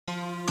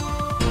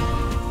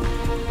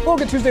Well,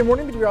 good Tuesday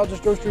morning,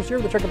 meteorologist Joe Struess here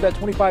with a check of that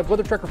 25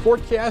 weather tracker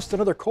forecast.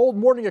 Another cold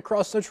morning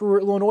across central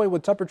Illinois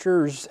with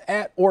temperatures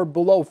at or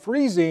below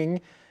freezing.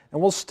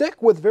 And we'll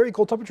stick with very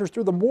cold temperatures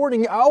through the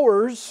morning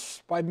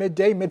hours. By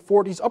midday,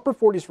 mid-40s, upper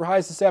 40s for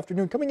highs this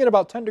afternoon, coming in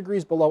about 10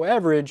 degrees below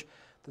average.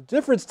 The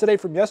difference today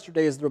from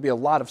yesterday is there will be a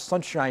lot of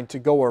sunshine to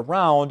go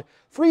around.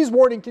 Freeze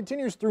warning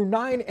continues through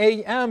 9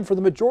 a.m. for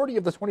the majority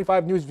of the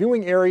 25 News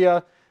viewing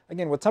area.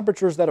 Again, with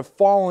temperatures that have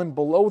fallen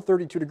below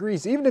 32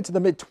 degrees, even into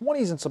the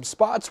mid-20s in some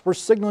spots, we're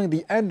signaling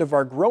the end of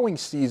our growing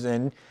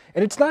season.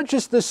 And it's not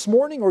just this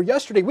morning or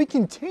yesterday. We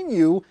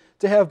continue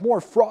to have more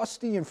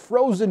frosty and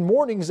frozen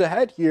mornings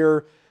ahead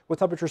here, with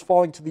temperatures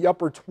falling to the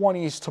upper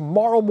 20s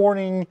tomorrow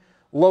morning,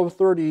 low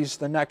 30s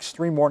the next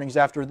 3 mornings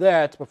after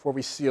that, before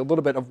we see a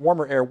little bit of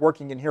warmer air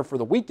working in here for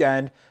the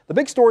weekend. The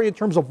big story in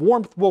terms of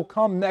warmth will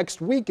come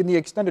next week in the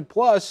extended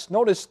plus.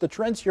 Notice the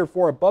trends here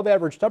for above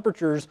average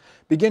temperatures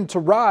begin to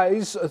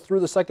rise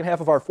through the second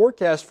half of our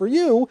forecast. For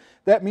you,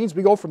 that means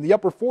we go from the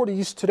upper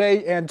 40s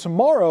today and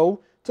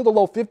tomorrow to the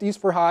low 50s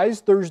for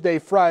highs Thursday,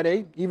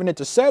 Friday, even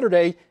into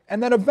Saturday.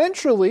 And then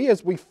eventually,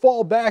 as we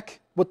fall back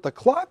with the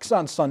clocks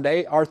on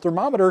Sunday, our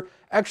thermometer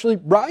actually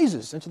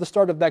rises into the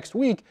start of next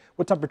week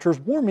with temperatures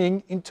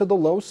warming into the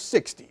low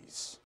 60s.